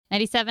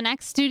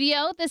97X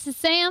Studio. This is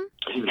Sam.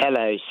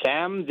 Hello,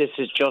 Sam. This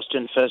is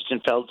Justin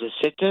Furstenfeld's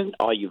assistant.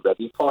 Are you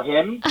ready for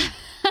him?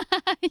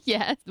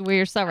 Yes,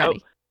 we're so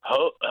ready.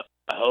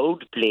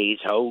 Hold, please,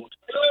 hold.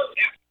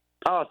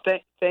 Oh,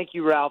 thank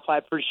you, Ralph. I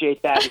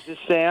appreciate that. Is this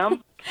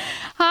Sam?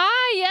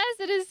 Hi, yes,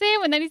 it is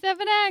Sam with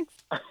 97X.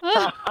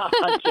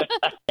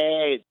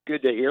 Hey, it's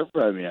good to hear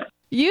from you.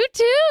 You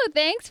too.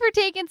 Thanks for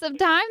taking some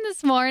time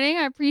this morning.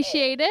 I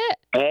appreciate it.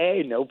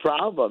 Hey, no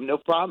problem. No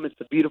problem. It's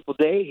a beautiful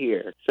day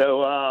here.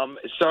 So,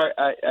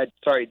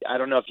 sorry. I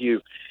don't know if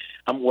you.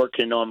 I'm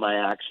working on my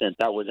accent.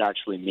 That was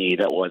actually me.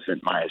 That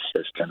wasn't my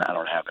assistant. I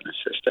don't have an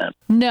assistant.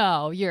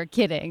 No, you're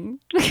kidding.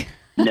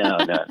 No,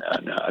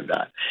 I'm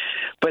not.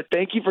 But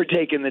thank you for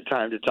taking the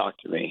time to talk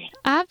to me.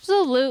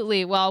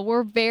 Absolutely. Well,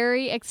 we're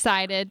very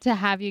excited to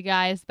have you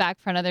guys back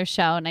for another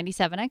show.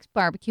 97X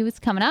Barbecue is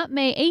coming up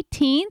May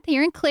 18th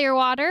here in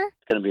Clearwater.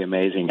 It's going to be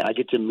amazing. I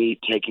get to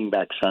meet Taking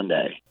Back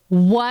Sunday.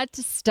 What?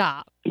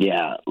 Stop.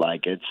 Yeah,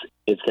 like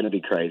it's going to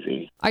be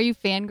crazy. Are you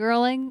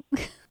fangirling?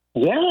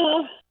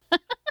 Yeah.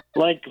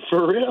 Like,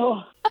 for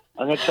real.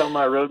 I'm going to tell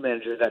my road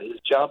manager that his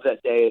job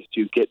that day is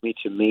to get me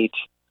to meet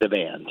the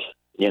band.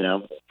 You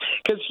know,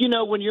 because,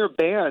 when you're a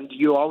band,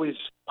 you always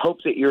hope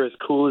that you're as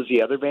cool as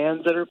the other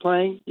bands that are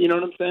playing. You know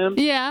what I'm saying?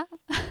 Yeah.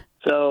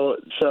 So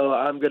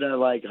I'm going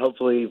to,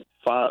 hopefully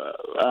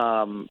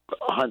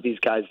hunt these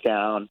guys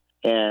down.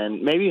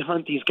 And maybe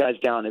hunt these guys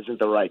down isn't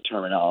the right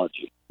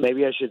terminology.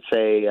 Maybe I should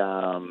say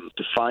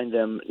to find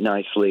them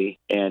nicely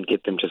and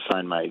get them to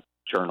sign my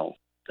journal.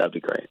 That'd be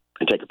great.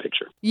 And take a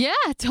picture. Yeah,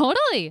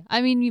 totally.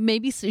 I mean, you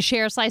maybe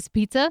share a slice of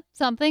pizza,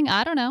 something.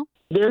 I don't know.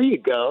 There you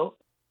go.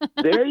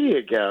 There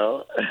you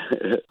go.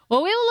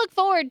 Well, we will look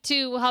forward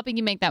to helping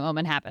you make that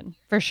moment happen,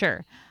 for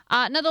sure.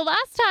 Now, the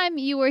last time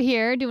you were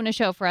here doing a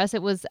show for us,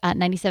 it was at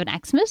 97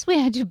 Xmas. We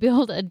had you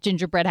build a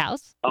gingerbread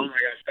house. Oh, my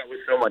gosh, that was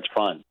so much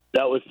fun.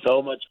 That was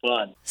so much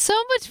fun. So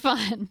much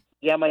fun.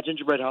 Yeah, my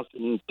gingerbread house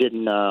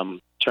didn't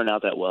turn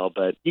out that well,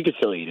 but you could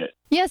still eat it.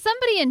 Yeah,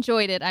 somebody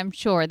enjoyed it, I'm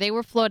sure. They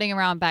were floating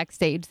around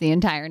backstage the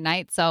entire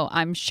night, so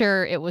I'm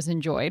sure it was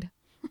enjoyed.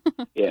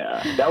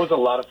 Yeah, that was a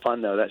lot of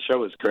fun, though. That show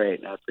was great,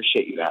 and I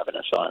appreciate you having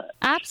us on it.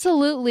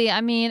 Absolutely. I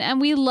mean, and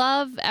we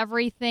love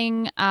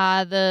everything,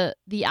 the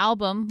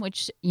album,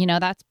 which,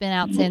 that's been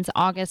out since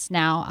August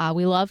now.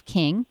 We love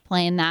King,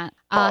 playing that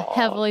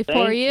heavily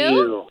for you. Thank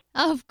you.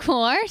 Of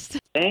course.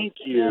 Thank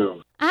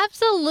you.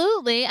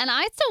 Absolutely. And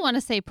I still want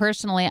to say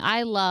personally,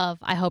 I love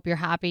I Hope You're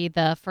Happy,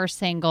 the first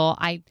single.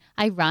 I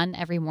run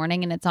every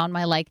morning, and it's on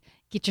my,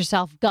 get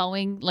yourself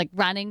going,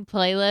 running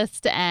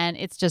playlist, and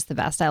it's just the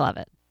best. I love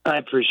it. I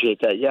appreciate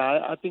that. Yeah,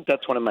 I think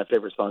that's one of my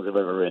favorite songs I've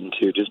ever written,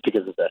 too, just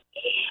because of the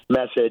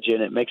message,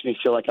 and it makes me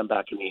feel like I'm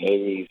back in the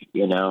 80s,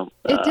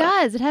 It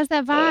does. It has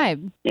that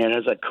vibe. Yeah, it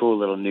has that cool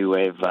little new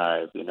wave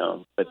vibe,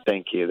 But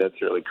thank you.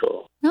 That's really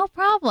cool. No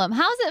problem.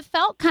 How's it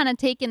felt kind of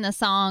taking the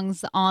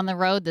songs on the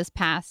road this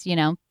past,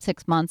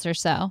 6 months or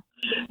so?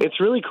 It's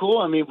really cool.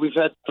 I mean, we've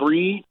had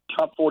 3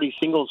 top 40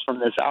 singles from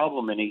this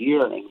album in a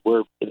year, and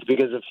it's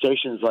because of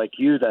stations like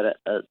you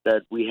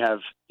that we have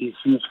these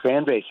huge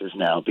fan bases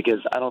now. Because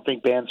I don't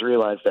think bands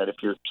realize that if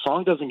your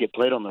song doesn't get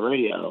played on the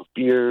radio,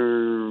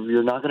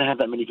 you're not going to have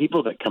that many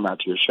people that come out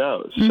to your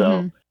shows. Mm-hmm.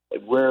 So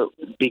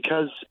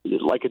because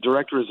a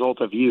direct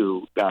result of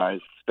you guys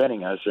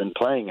spinning us and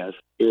playing us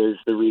is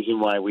the reason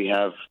why we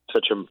have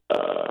such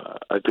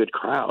a good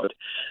crowd.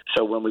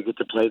 So when we get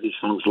to play these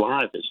songs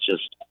live, it's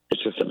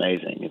just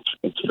amazing.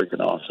 It's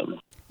freaking awesome.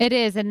 It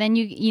is. And then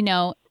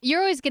you're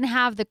always going to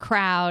have the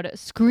crowd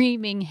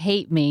screaming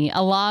 "Hate Me"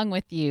 along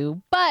with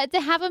you. But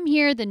to have them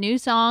hear the new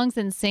songs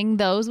and sing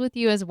those with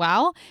you as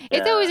well,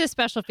 it's always a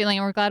special feeling,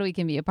 and we're glad we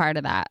can be a part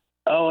of that.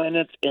 Oh, and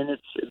it's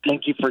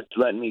thank you for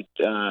letting me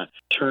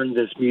turn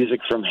this music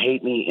from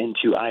 "Hate Me"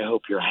 into "I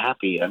Hope You're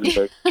Happy." I mean,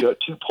 they're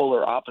two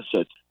polar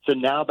opposites. So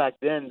now back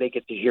then they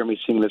get to hear me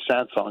sing the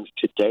sad songs.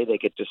 Today they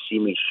get to see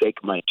me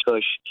shake my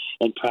tush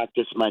and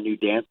practice my new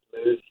dance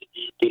moves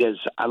because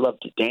I love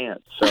to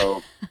dance.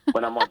 So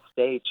when I'm on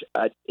stage,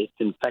 it's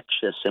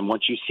infectious. And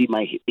once you see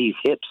these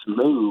hips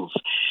move,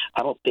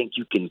 I don't think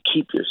you can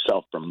keep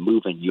yourself from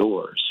moving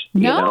yours.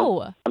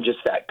 No. I'm just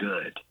that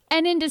good.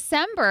 And in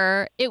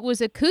December, it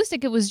was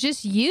acoustic. It was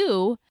just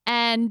you,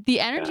 and the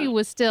energy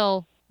was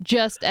still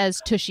just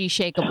as tushy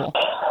shakeable.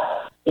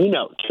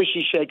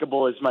 Tushy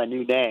Shakeable is my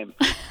new name.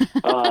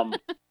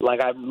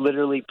 I've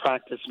literally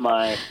practiced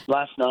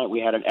last night we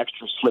had an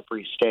extra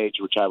slippery stage,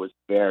 which I was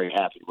very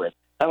happy with.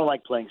 I don't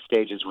like playing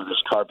stages where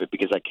there's carpet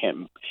because I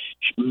can't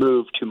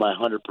move to my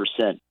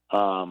 100%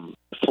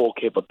 full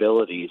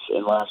capabilities.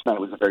 And last night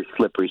was a very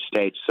slippery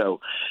stage. So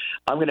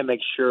I'm going to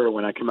make sure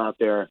when I come out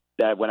there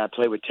that when I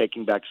play with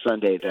Taking Back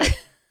Sunday that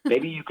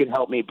maybe you can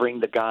help me bring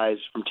the guys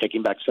from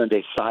Taking Back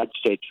Sunday side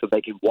stage so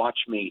they can watch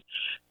me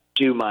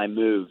do my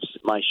moves,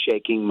 my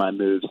shaking, my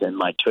moves, and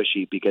my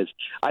tushy, because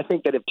I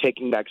think that if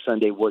Taking Back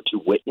Sunday were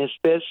to witness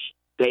this,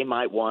 they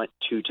might want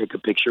to take a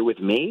picture with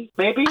me,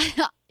 maybe.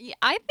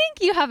 I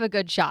think you have a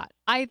good shot.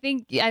 I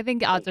think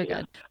odds are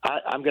good.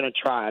 I'm going to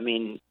try. I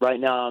mean, right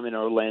now I'm in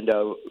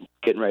Orlando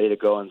getting ready to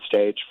go on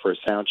stage for a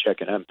sound check,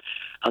 and I'm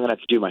going to have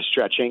to do my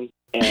stretching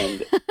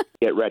and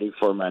get ready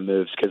for my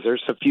moves because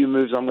there's a few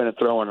moves I'm going to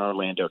throw in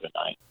Orlando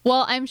tonight.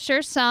 Well, I'm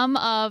sure some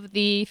of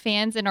the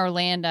fans in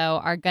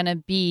Orlando are going to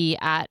be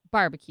at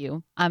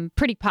barbecue. I'm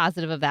pretty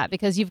positive of that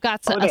because you've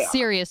got a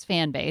serious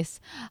fan base.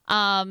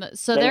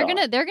 So they're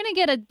gonna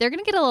get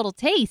a little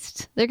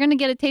taste. They're gonna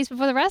get a taste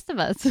before the rest of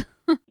us.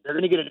 They're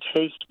gonna get a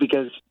taste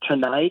because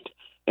tonight,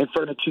 in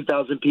front of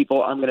 2,000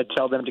 people, I'm gonna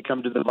tell them to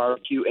come to the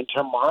barbecue, and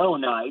tomorrow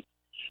night,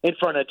 in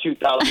front of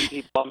 2,000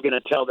 people, I'm going to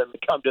tell them to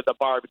come to the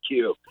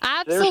barbecue.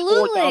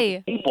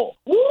 Absolutely. There's 4,000 people.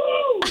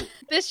 Woo!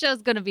 This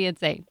show's going to be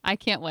insane. I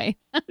can't wait.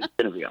 It's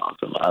going to be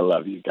awesome. I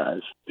love you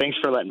guys. Thanks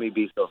for letting me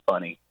be so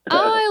funny. Oh,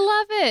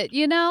 I love it.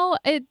 You know,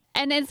 and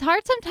it's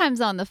hard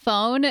sometimes on the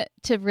phone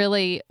to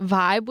really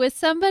vibe with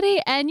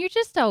somebody, and you're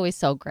just always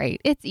so great.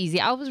 It's easy.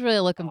 I was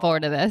really looking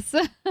forward to this.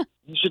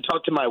 You should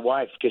talk to my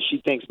wife because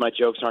she thinks my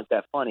jokes aren't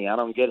that funny. I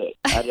don't get it.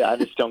 I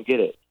just don't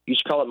get it. You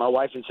should call up my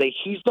wife and say,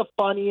 he's the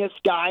funniest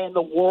guy in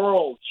the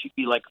world. She'd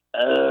be like,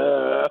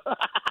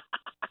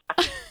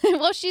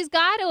 Well, she's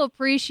got to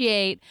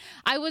appreciate.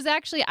 I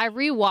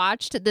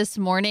rewatched this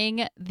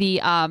morning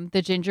the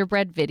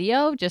gingerbread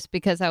video just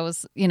because I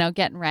was,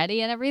 getting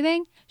ready and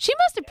everything. She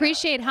must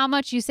appreciate how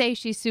much you say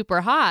she's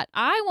super hot.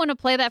 I want to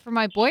play that for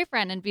my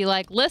boyfriend and be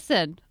like,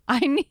 listen, I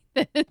need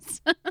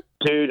this.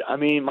 Dude, I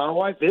mean, my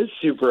wife is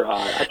super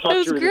hot. I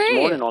talked to her this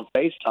morning on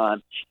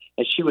FaceTime.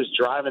 And she was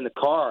driving the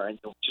car, and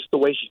just the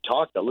way she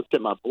talked, I looked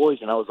at my boys,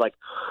 and I was like,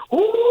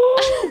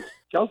 ooh,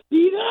 y'all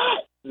see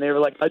that? And they were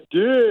like, I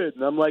did.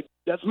 And I'm like,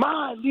 that's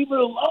mine. Leave it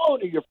alone,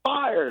 or you're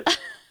fired.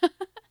 That's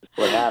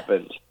what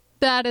happened.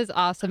 That is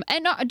awesome.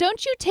 And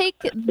don't you take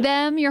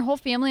your whole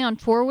family on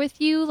tour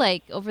with you,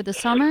 like, over the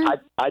summer?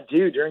 I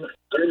do. During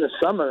the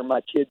summer,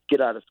 my kids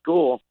get out of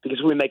school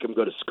because we make them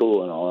go to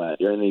school and all that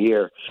during the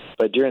year.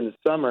 But during the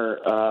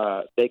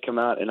summer, they come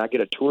out, and I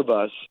get a tour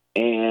bus,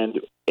 and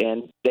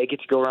they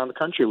get to go around the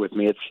country with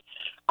me. It's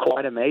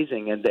quite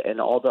amazing,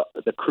 and all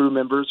the crew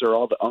members are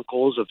all the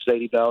uncles of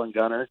Sadie Bell and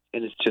Gunner,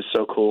 and it's just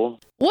so cool.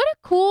 What a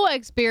cool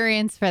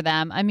experience for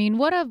them. I mean,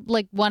 what a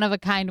one of a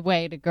kind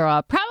way to grow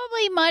up.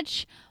 Probably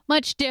much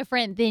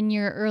different than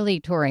your early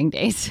touring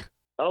days.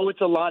 Oh,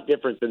 it's a lot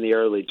different than the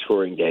early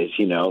touring days.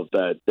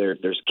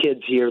 There's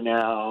kids here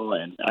now,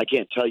 and I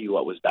can't tell you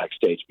what was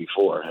backstage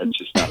before. It's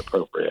just not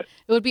appropriate.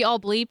 It would be all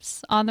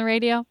bleeps on the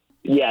radio.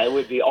 Yeah, it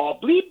would be all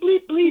bleep,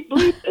 bleep, bleep,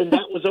 bleep, and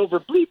that was over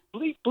bleep,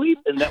 bleep, bleep,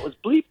 and that was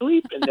bleep,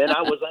 bleep, and then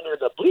I was under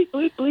the bleep,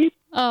 bleep, bleep.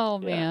 Oh,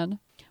 man.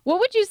 What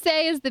would you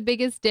say is the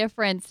biggest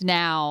difference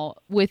now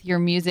with your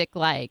music,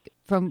 like,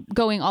 from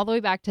going all the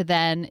way back to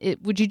then?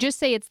 Would you just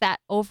say it's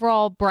that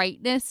overall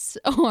brightness,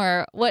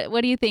 or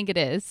what do you think it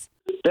is?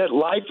 That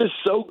life is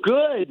so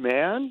good,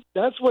 man.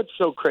 That's what's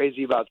so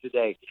crazy about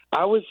today.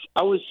 I was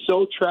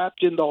so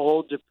trapped in the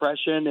whole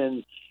depression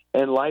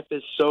and life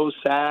is so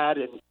sad,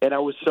 and I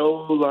was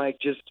so,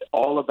 just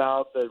all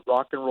about the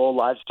rock and roll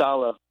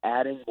lifestyle of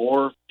adding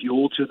more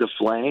fuel to the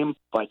flame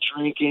by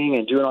drinking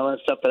and doing all that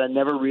stuff that I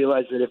never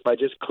realized that if I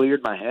just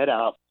cleared my head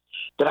out,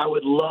 that I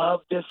would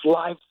love this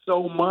life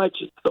so much.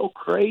 It's so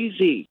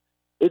crazy.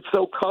 It's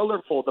so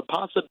colorful. The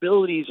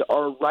possibilities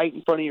are right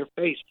in front of your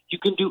face. You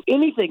can do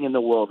anything in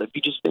the world if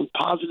you just think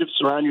positive,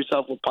 surround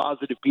yourself with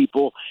positive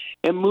people,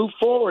 and move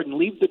forward and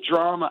leave the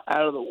drama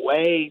out of the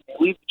way.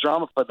 Leave the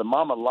drama for the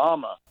mama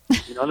llama.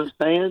 You know what I'm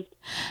saying?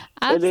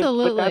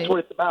 Absolutely. But that's what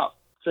it's about.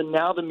 So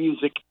now the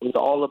music is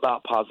all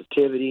about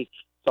positivity.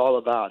 It's all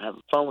about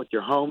having fun with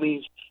your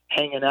homies,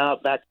 hanging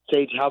out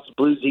backstage, House of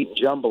Blues, eating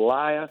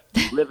jambalaya,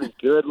 living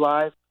good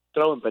life,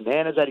 throwing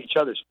bananas at each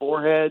other's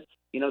foreheads,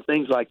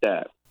 things like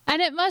that.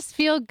 And it must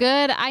feel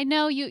good. I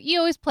know you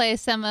always play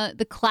some of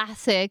the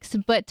classics,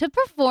 but to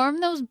perform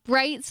those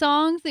bright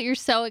songs that you're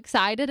so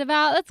excited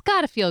about, that's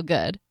got to feel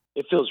good.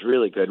 It feels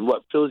really good. And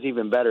what feels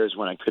even better is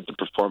when I get to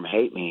perform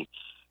Hate Me,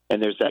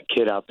 and there's that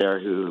kid out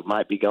there who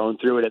might be going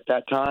through it at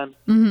that time,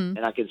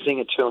 and I can sing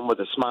it to him with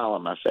a smile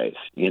on my face,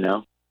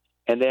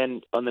 And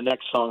then on the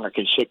next song, I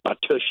can shake my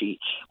tushy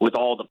with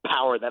all the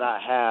power that I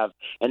have,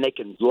 and they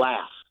can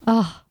laugh.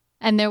 Oh,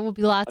 and there will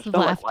be lots of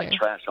laughter. I sound like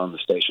trash on the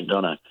station,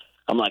 don't I?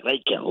 I'm like,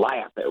 they can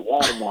laugh at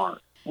Walmart.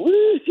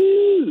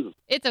 Woohoo!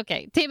 It's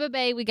okay. Tampa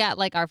Bay, we got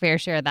our fair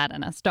share of that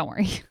in us. Don't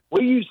worry.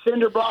 We use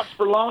cinder blocks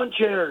for lawn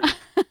chairs.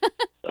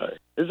 Sorry.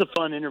 This is a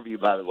fun interview,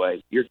 by the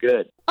way. You're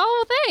good.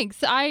 Oh,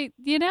 thanks. I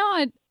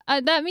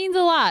that means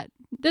a lot.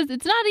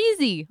 It's not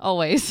easy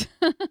always.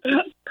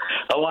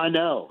 Oh, I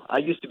know. I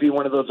used to be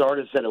one of those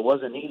artists that it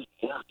wasn't easy.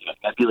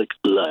 I'd be like,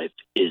 life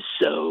is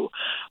so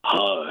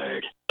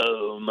hard.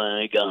 Oh,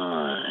 my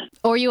God.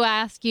 Or you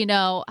ask,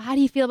 how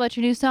do you feel about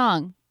your new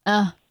song?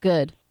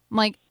 Good. I'm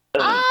like,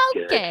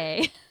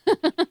 okay.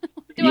 What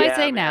do I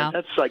say now?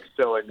 That's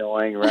so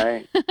annoying,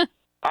 right?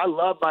 I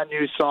love my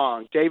new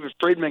song. David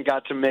Friedman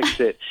got to mix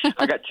it.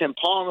 I got Tim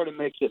Palmer to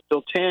mix it.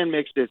 Phil Tan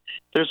mixed it.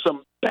 There's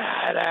some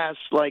badass,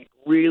 like,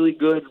 really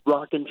good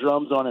rockin'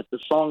 drums on it. The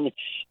song,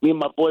 me and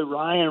my boy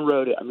Ryan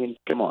wrote it. I mean,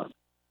 come on.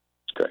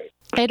 It's great.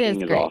 It is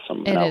great.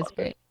 Awesome. It is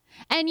great.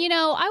 And,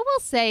 I will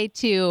say,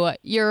 too,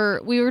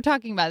 we were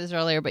talking about this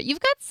earlier, but you've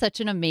got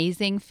such an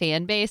amazing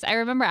fan base. I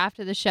remember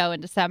after the show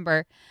in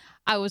December,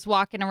 I was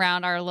walking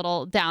around our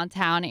little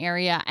downtown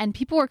area, and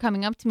people were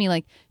coming up to me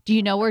like, do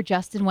you know where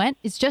Justin went?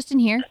 Is Justin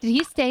here? Did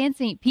he stay in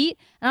St. Pete?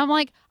 And I'm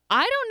like,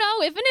 I don't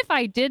know. Even if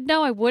I did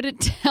know, I wouldn't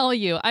tell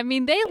you. I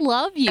mean, they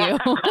love you.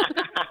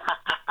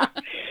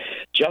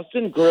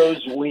 Justin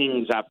grows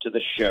wings after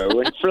the show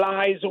and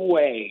flies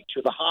away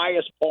to the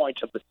highest point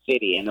of the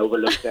city and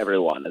overlooks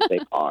everyone as they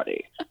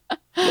party.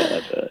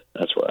 Yeah,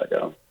 that's where I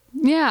go.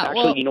 Yeah.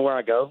 Actually, you know where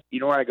I go? You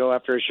know where I go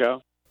after a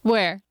show?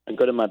 Where? I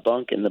go to my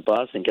bunk in the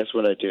bus, and guess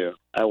what I do?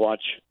 I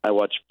watch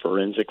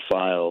Forensic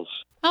Files.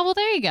 Oh, well,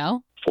 there you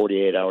go.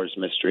 48 Hours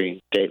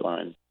Mystery,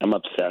 Dateline. I'm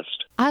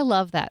obsessed. I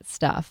love that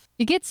stuff.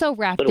 You get so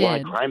wrapped in. So do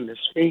in. I, crime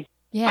mystery?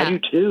 Yeah. I do,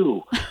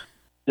 too.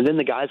 And then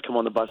the guys come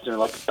on the bus, and they're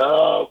like,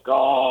 oh,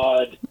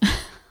 God.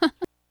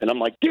 And I'm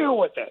like, deal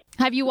with it.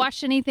 Have you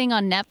watched anything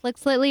on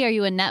Netflix lately? Are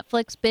you a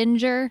Netflix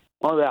binger?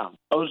 Oh, yeah.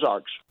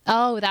 Ozarks.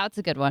 Oh, that's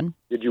a good one.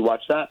 Did you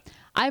watch that?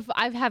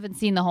 I haven't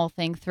seen the whole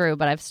thing through,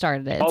 but I've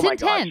started it. It's my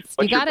intense.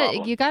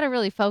 Gosh. You gotta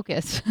really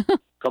focus.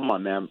 Come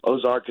on, man.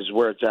 Ozark is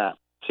where it's at.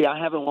 See, I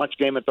haven't watched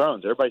Game of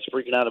Thrones. Everybody's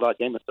freaking out about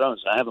Game of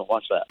Thrones. I haven't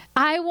watched that.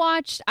 I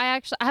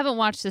haven't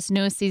watched this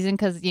newest season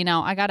because,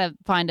 I gotta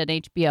find an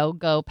HBO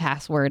Go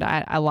password.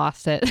 I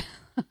lost it.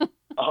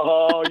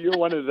 Oh, you're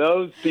one of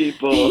those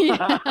people.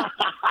 Yeah.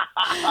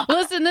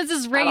 Listen, this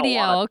is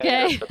radio,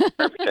 okay?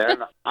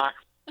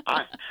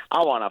 I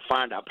want to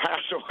find a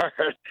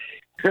password.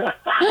 I'm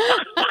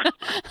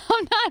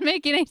not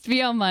making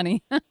HBO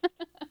money.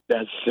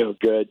 That's so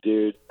good,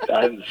 dude.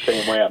 I'm the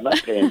same way. I'm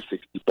not paying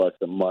 $60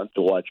 a month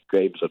to watch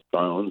Games of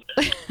Thrones.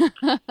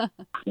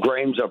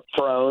 Games of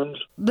Thrones.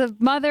 The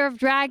Mother of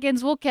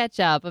Dragons will catch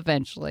up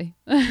eventually.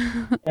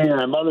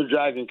 Yeah, Mother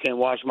Dragon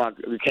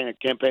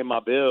can't pay my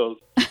bills.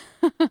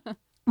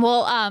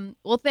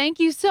 Well, thank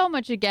you so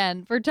much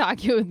again for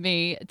talking with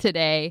me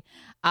today.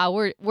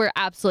 We're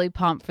absolutely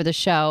pumped for the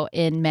show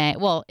in May.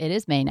 Well, it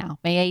is May now,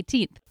 May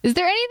 18th. Is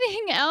there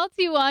anything else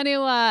you want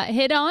to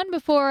hit on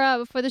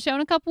before the show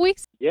in a couple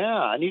weeks? Yeah,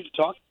 I need to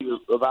talk to you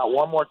about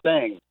one more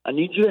thing. I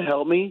need you to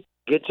help me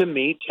get to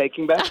me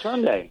Taking Back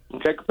Sunday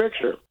and take a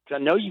picture. I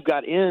know you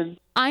got in.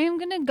 I am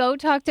going to go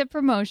talk to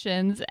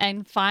promotions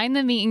and find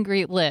the meet and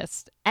greet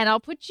list. And I'll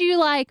put you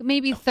like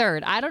maybe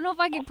third. I don't know if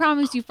I can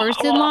promise you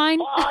first in line.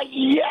 Oh,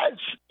 yes.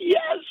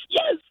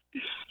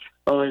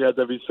 Oh, my God,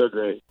 that'd be so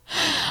great.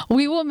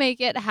 We will make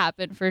it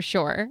happen for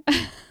sure.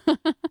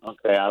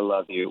 Okay, I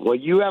love you. Well,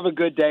 you have a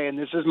good day, and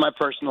this is my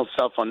personal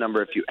cell phone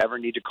number. If you ever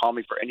need to call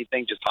me for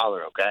anything, just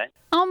holler, okay?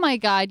 Oh, my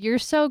God, you're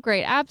so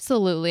great.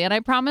 Absolutely. And I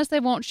promise I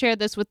won't share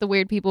this with the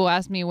weird people who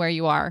ask me where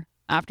you are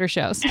after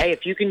shows. Hey,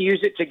 if you can use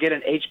it to get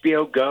an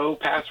HBO Go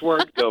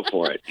password, go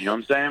for it. You know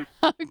what I'm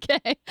saying?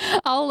 Okay.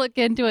 I'll look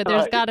into it.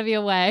 There's got to be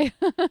a way.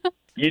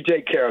 You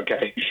take care,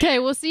 okay? Okay,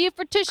 we'll see you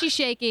for Tushy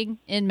Shaking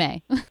in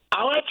May.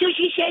 I want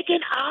Tushy Shaking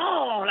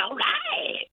on. All right.